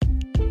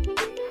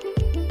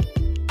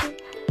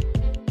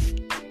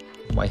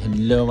Why,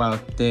 hello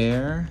out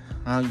there.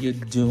 How you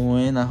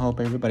doing? I hope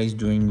everybody's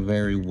doing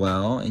very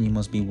well. And you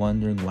must be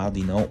wondering, wow,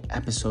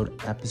 episode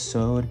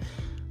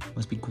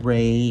must be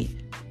great.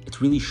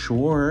 It's really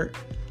short.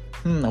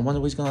 I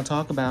wonder what he's gonna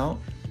talk about.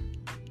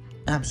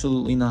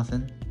 Absolutely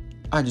nothing.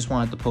 I just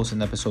wanted to post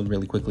an episode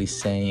really quickly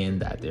saying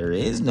that there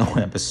is no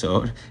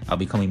episode. I'll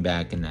be coming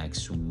back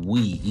next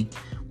week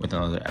with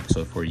another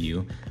episode for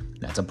you.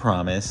 That's a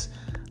promise.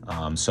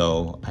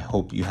 So I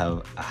hope you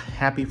have a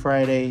happy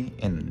Friday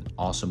and an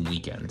awesome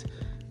weekend.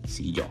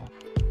 See y'all.